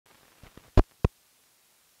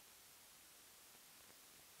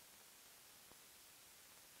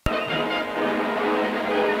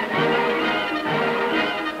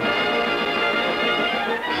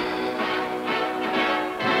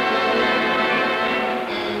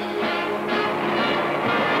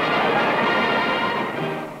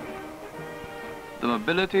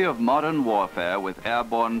ability of modern warfare with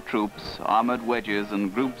airborne troops, armored wedges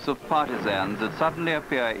and groups of partisans that suddenly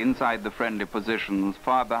appear inside the friendly positions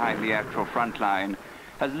far behind the actual front line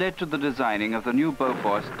has led to the designing of the new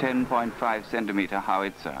BOFORS 10.5 centimeter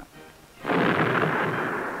howitzer.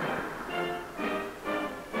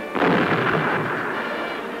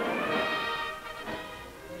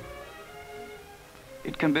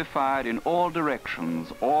 It can be fired in all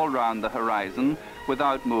directions, all round the horizon,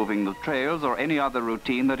 without moving the trails or any other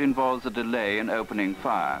routine that involves a delay in opening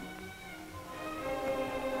fire.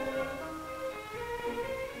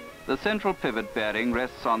 The central pivot bearing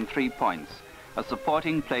rests on 3 points: a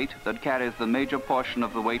supporting plate that carries the major portion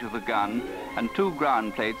of the weight of the gun, and 2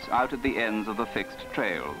 ground plates out at the ends of the fixed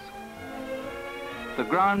trails. The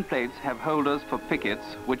ground plates have holders for pickets,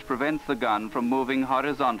 which prevents the gun from moving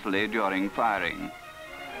horizontally during firing.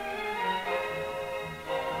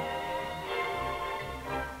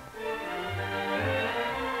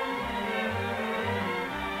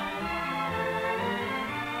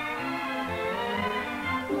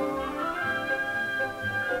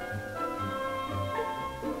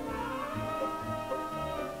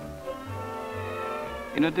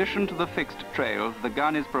 In addition to the fixed trails, the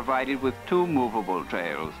gun is provided with 2 movable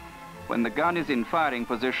trails. When the gun is in firing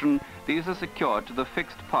position, these are secured to the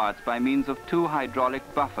fixed parts by means of 2 hydraulic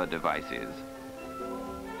buffer devices.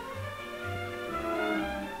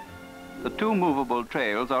 The 2 movable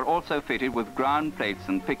trails are also fitted with ground plates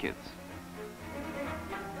and pickets.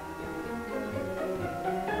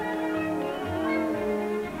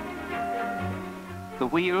 The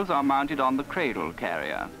wheels are mounted on the cradle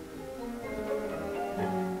carrier.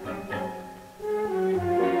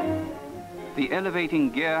 The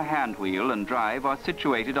elevating gear hand wheel and drive are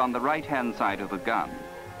situated on the right-hand side of the gun.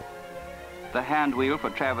 The hand wheel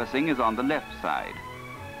for traversing is on the left side.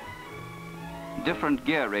 Different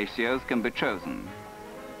gear ratios can be chosen.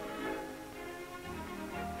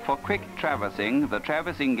 For quick traversing, the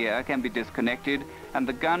traversing gear can be disconnected and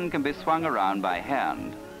the gun can be swung around by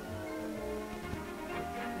hand.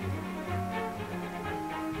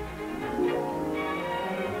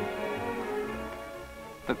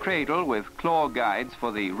 The cradle with claw guides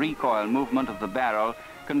for the recoil movement of the barrel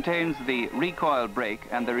contains the recoil brake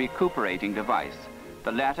and the recuperating device.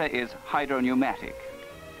 The latter is hydropneumatic.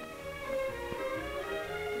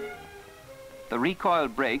 The recoil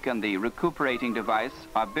brake and the recuperating device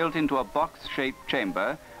are built into a box-shaped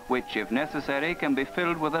chamber, which, if necessary, can be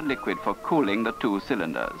filled with a liquid for cooling the 2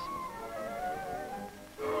 cylinders.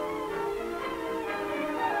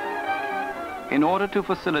 In order to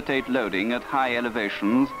facilitate loading at high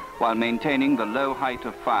elevations while maintaining the low height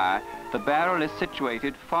of fire, the barrel is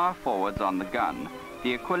situated far forwards on the gun.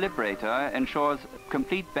 The equilibrator ensures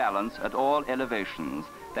complete balance at all elevations,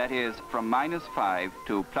 that is, from -5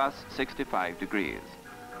 to +65 degrees.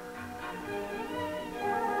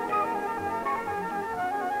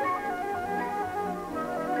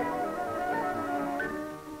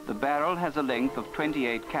 The barrel has a length of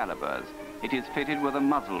 28 calibers. It is fitted with a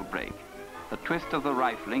muzzle brake. The twist of the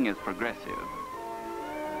rifling is progressive.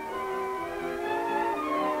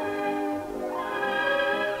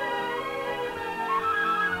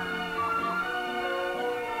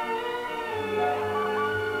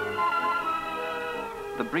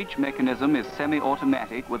 The breech mechanism is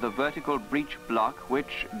semi-automatic with a vertical breech block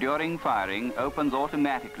which, during firing, opens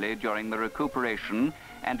automatically during the recuperation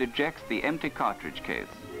and ejects the empty cartridge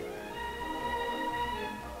case.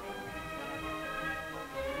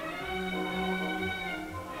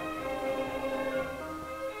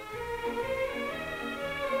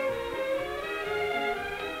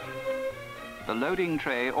 The loading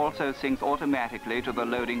tray also syncs automatically to the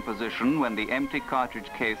loading position when the empty cartridge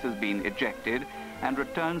case has been ejected and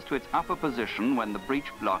returns to its upper position when the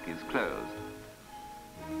breech block is closed.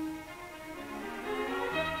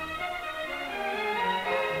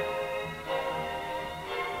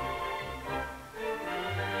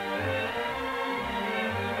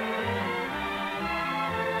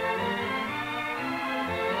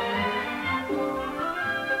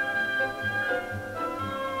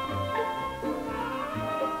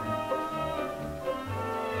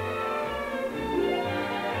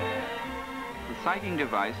 The sighting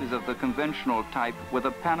device is of the conventional type with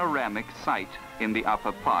a panoramic sight in the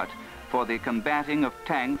upper part for the combating of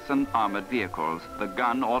tanks and armored vehicles. The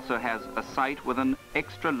gun also has a sight with an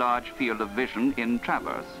extra large field of vision in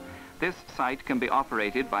traverse. This sight can be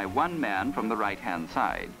operated by 1 man from the right-hand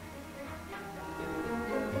side.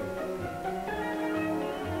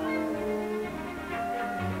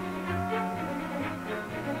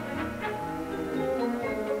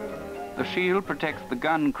 The shield protects the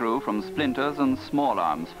gun crew from splinters and small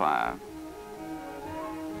arms fire.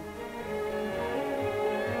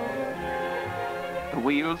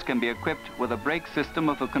 wheels can be equipped with a brake system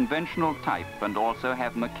of a conventional type and also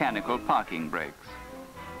have mechanical parking brakes.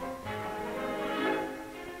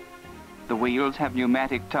 The wheels have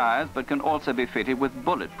pneumatic tires but can also be fitted with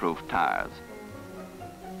bulletproof tires.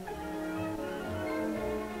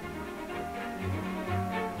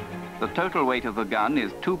 The total weight of the gun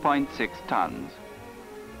is 2.6 tons.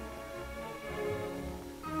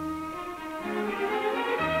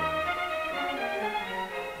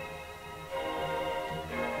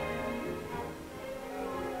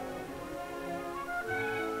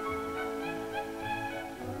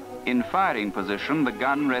 In firing position, the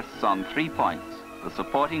gun rests on 3 points, the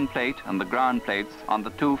supporting plate and the ground plates on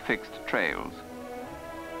the 2 fixed trails.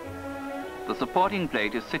 The supporting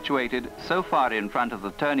plate is situated so far in front of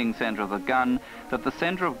the turning center of the gun that the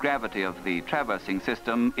center of gravity of the traversing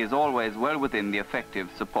system is always well within the effective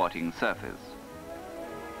supporting surface.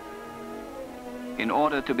 In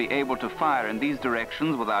order to be able to fire in these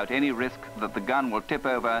directions without any risk that the gun will tip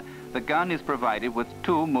over, the gun is provided with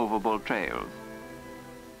 2 movable trails.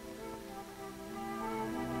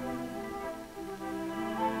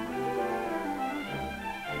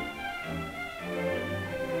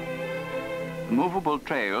 Movable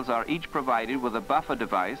trails are each provided with a buffer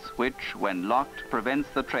device which, when locked, prevents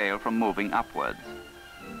the trail from moving upwards.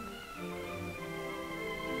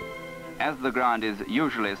 As the ground is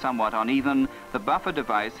usually somewhat uneven, the buffer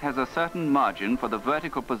device has a certain margin for the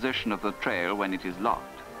vertical position of the trail when it is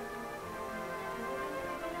locked.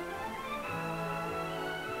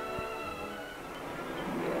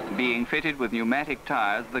 Being fitted with pneumatic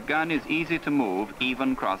tires, the gun is easy to move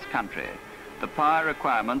even cross-country. The power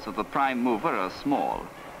requirements of the prime mover are small.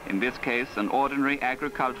 In this case, an ordinary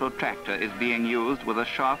agricultural tractor is being used with a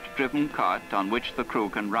shaft-driven cart on which the crew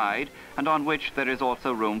can ride and on which there is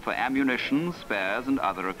also room for ammunition, spares and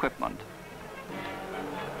other equipment.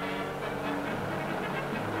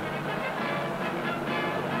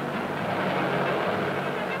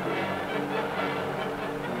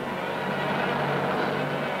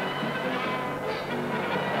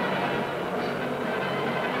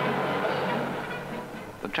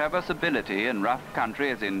 Traversability in rough country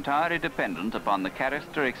is entirely dependent upon the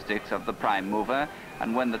characteristics of the prime mover,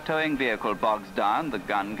 and when the towing vehicle bogs down, the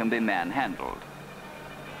gun can be manhandled.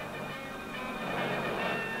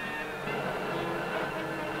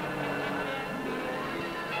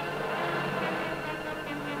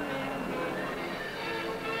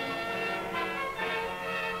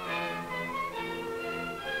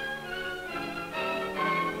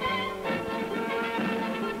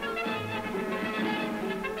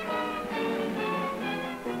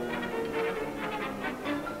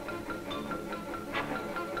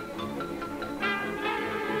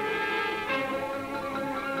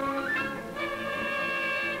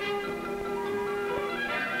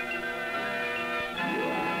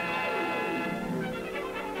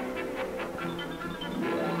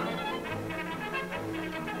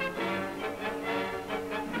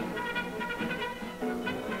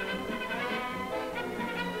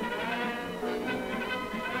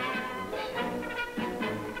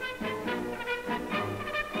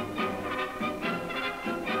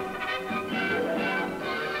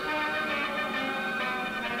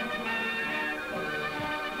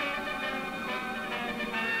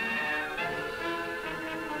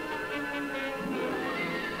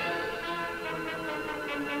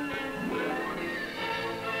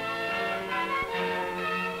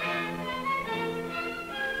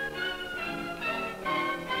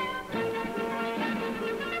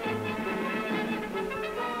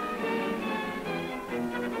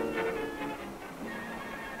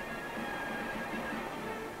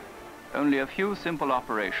 Only a few simple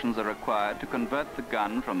operations are required to convert the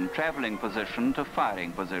gun from traveling position to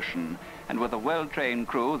firing position, and with a well-trained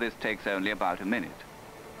crew this takes only about a minute.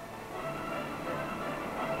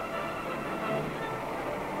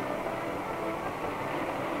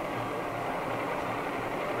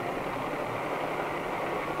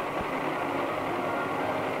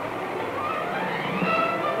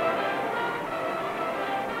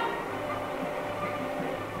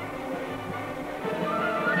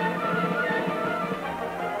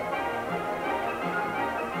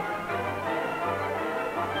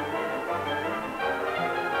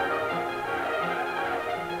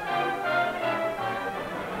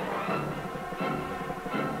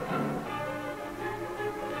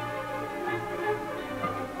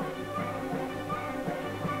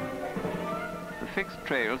 Fixed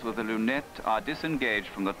trails with the lunette are disengaged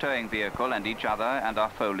from the towing vehicle and each other and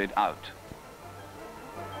are folded out.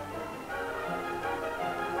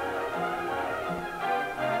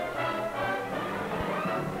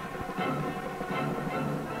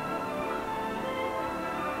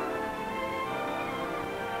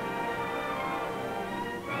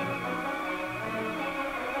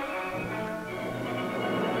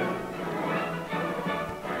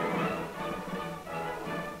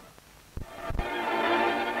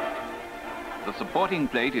 supporting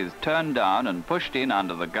plate is turned down and pushed in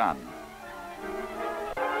under the gun.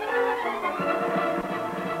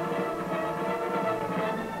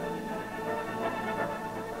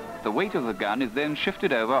 The weight of the gun is then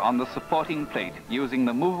shifted over on the supporting plate using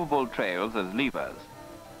the movable trails as levers.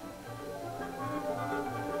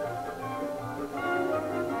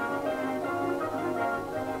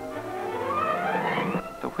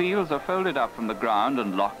 The wheels are folded up from the ground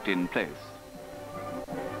and locked in place.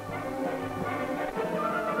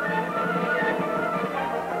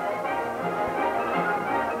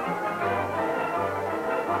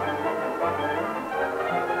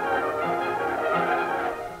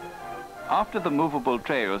 After the movable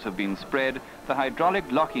trails have been spread, the hydraulic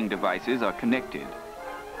locking devices are connected.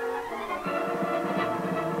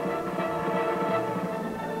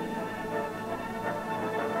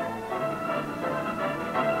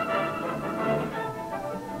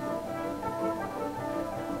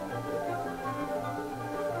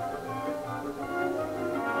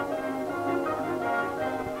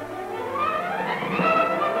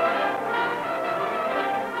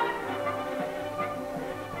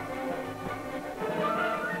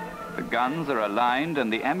 The guns are aligned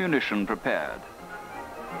and the ammunition prepared.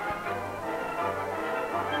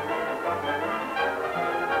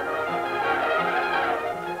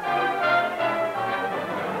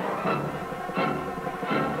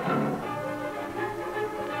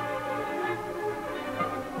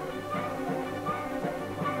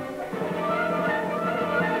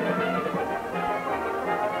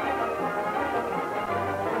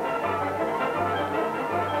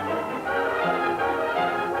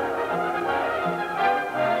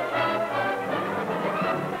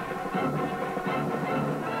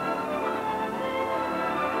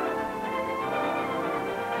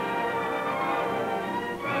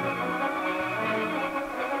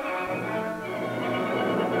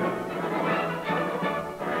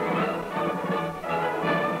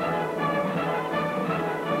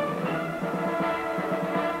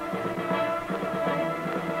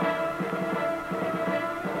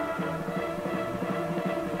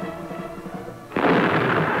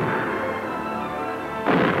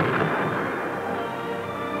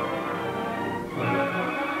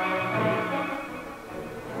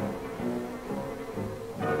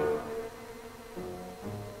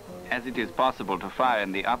 As it is possible to fire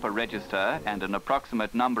in the upper register and an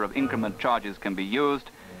approximate number of increment charges can be used,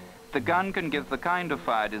 the gun can give the kind of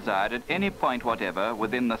fire desired at any point whatever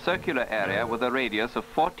within the circular area with a radius of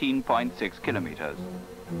 14.6 kilometers.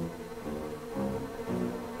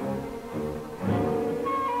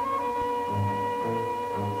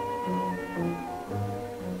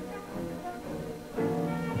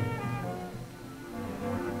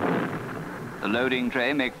 The loading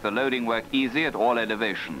tray makes the loading work easy at all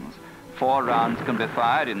elevations. 4 rounds can be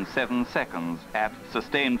fired in 7 seconds. At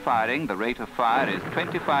sustained firing, the rate of fire is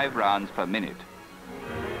 25 rounds per minute.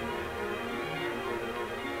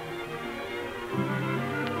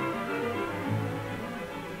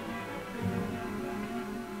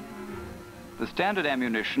 The standard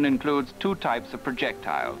ammunition includes 2 types of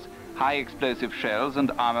projectiles, high explosive shells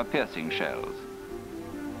and armor-piercing shells.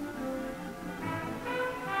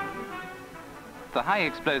 The high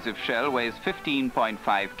explosive shell weighs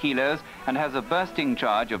 15.5 kilos and has a bursting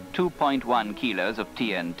charge of 2.1 kilos of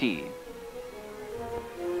TNT.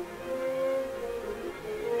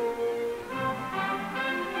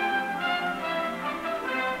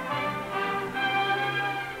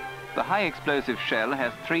 The high explosive shell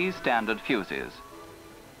has 3 standard fuses.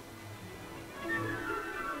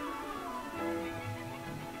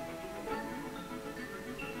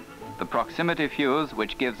 The proximity fuse,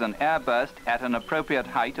 which gives an air burst at an appropriate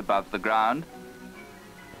height above the ground.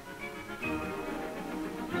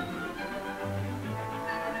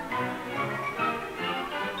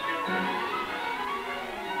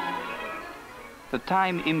 The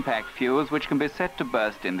time impact fuse, which can be set to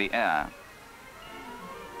burst in the air.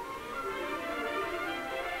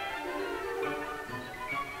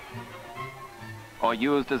 Or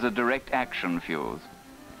used as a direct action fuse.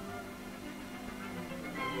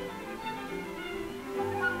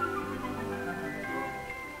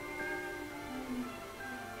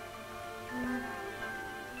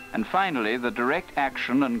 And finally, the direct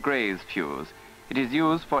action and graze fuse. It is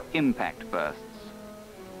used for impact bursts.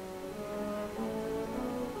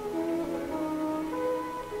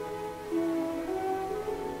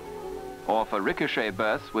 Or for ricochet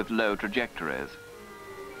bursts with low trajectories.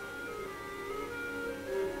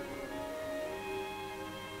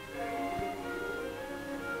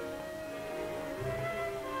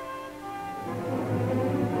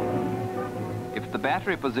 If the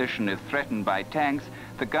battery position is threatened by tanks,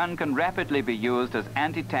 The gun can rapidly be used as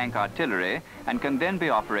anti-tank artillery and can then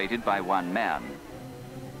be operated by one man.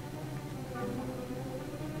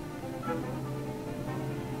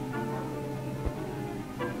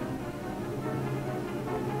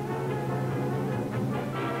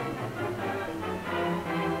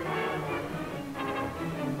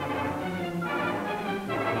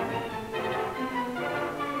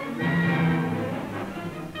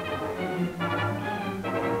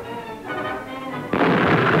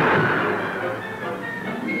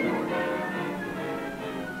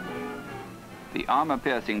 The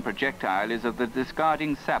armor-piercing projectile is of the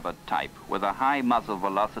discarding sabot type, with a high muzzle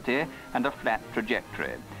velocity and a flat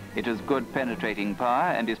trajectory. It has good penetrating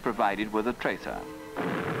power and is provided with a tracer.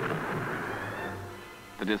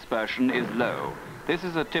 The dispersion is low. This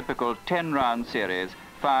is a typical 10-round series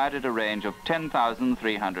fired at a range of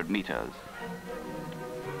 10,300 meters.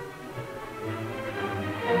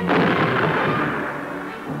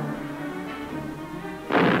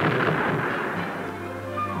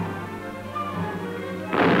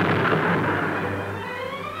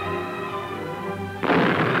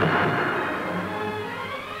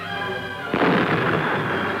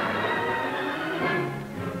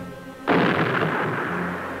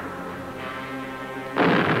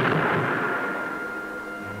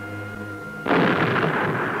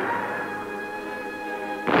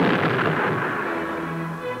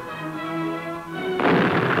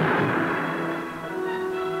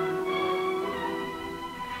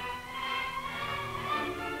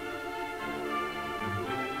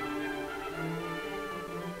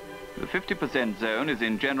 The 50% zone is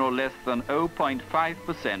in general less than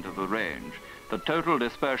 0.5% of the range. The total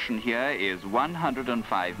dispersion here is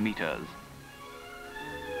 105 meters.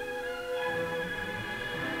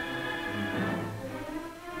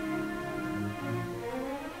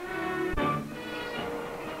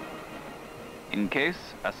 In case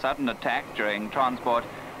a sudden attack during transport,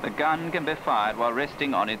 the gun can be fired while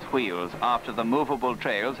resting on its wheels after the movable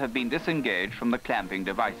trails have been disengaged from the clamping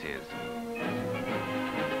devices.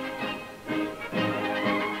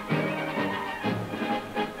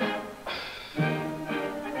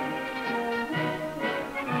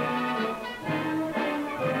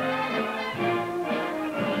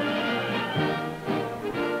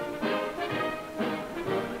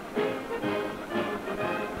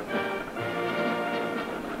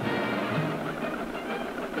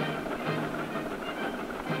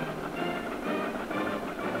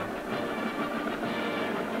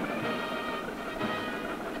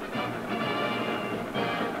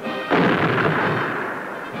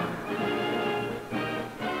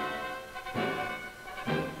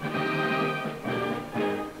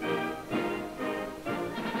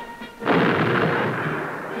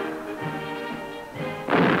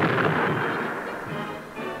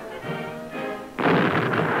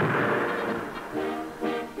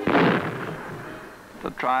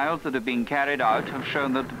 Trials that have been carried out have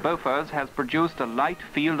shown that BOFORS has produced a light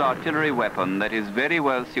field artillery weapon that is very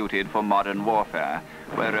well suited for modern warfare,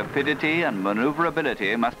 where rapidity and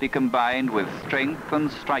maneuverability must be combined with strength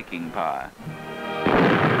and striking power.